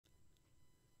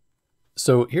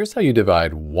So here's how you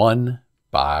divide 1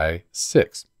 by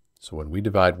 6. So when we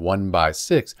divide 1 by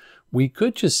 6, we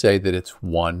could just say that it's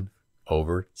 1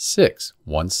 over 6,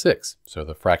 1/6. So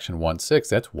the fraction 1/6,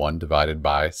 that's 1 divided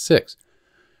by 6.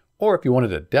 Or if you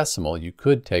wanted a decimal, you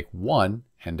could take 1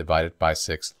 and divide it by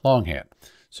 6 longhand.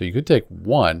 So you could take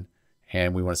 1,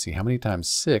 and we want to see how many times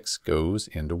 6 goes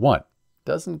into 1.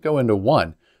 Doesn't go into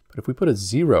 1, but if we put a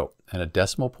 0 and a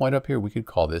decimal point up here, we could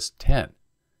call this 10.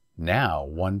 Now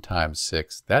 1 times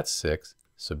 6, that's 6.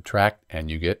 Subtract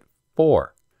and you get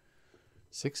 4.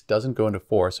 6 doesn't go into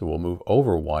 4, so we'll move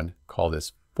over 1, call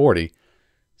this 40.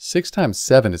 6 times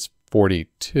 7 is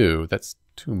 42. That's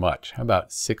too much. How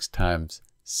about 6 times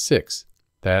 6?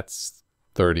 That's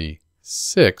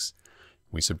 36.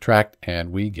 We subtract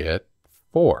and we get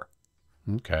 4.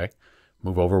 Okay.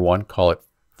 Move over 1, call it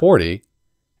 40.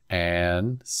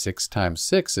 And 6 times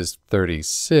 6 is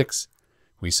 36.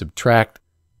 We subtract,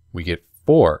 we get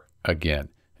 4 again.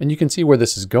 And you can see where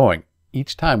this is going.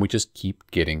 Each time we just keep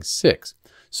getting 6.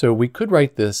 So we could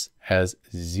write this as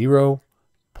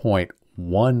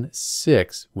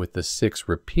 0.16 with the 6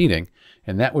 repeating,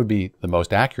 and that would be the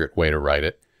most accurate way to write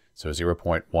it. So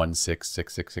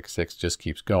 0.166666 just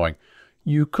keeps going.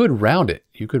 You could round it.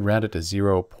 You could round it to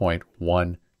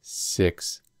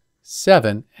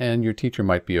 0.167, and your teacher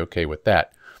might be okay with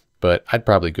that. But I'd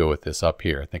probably go with this up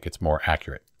here. I think it's more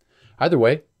accurate. Either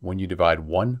way, when you divide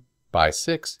 1 by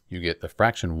 6, you get the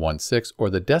fraction 1/6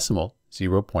 or the decimal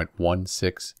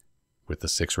 0.16 with the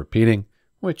 6 repeating,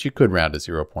 which you could round to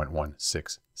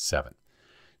 0.167.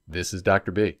 This is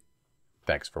Dr. B.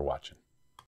 Thanks for watching.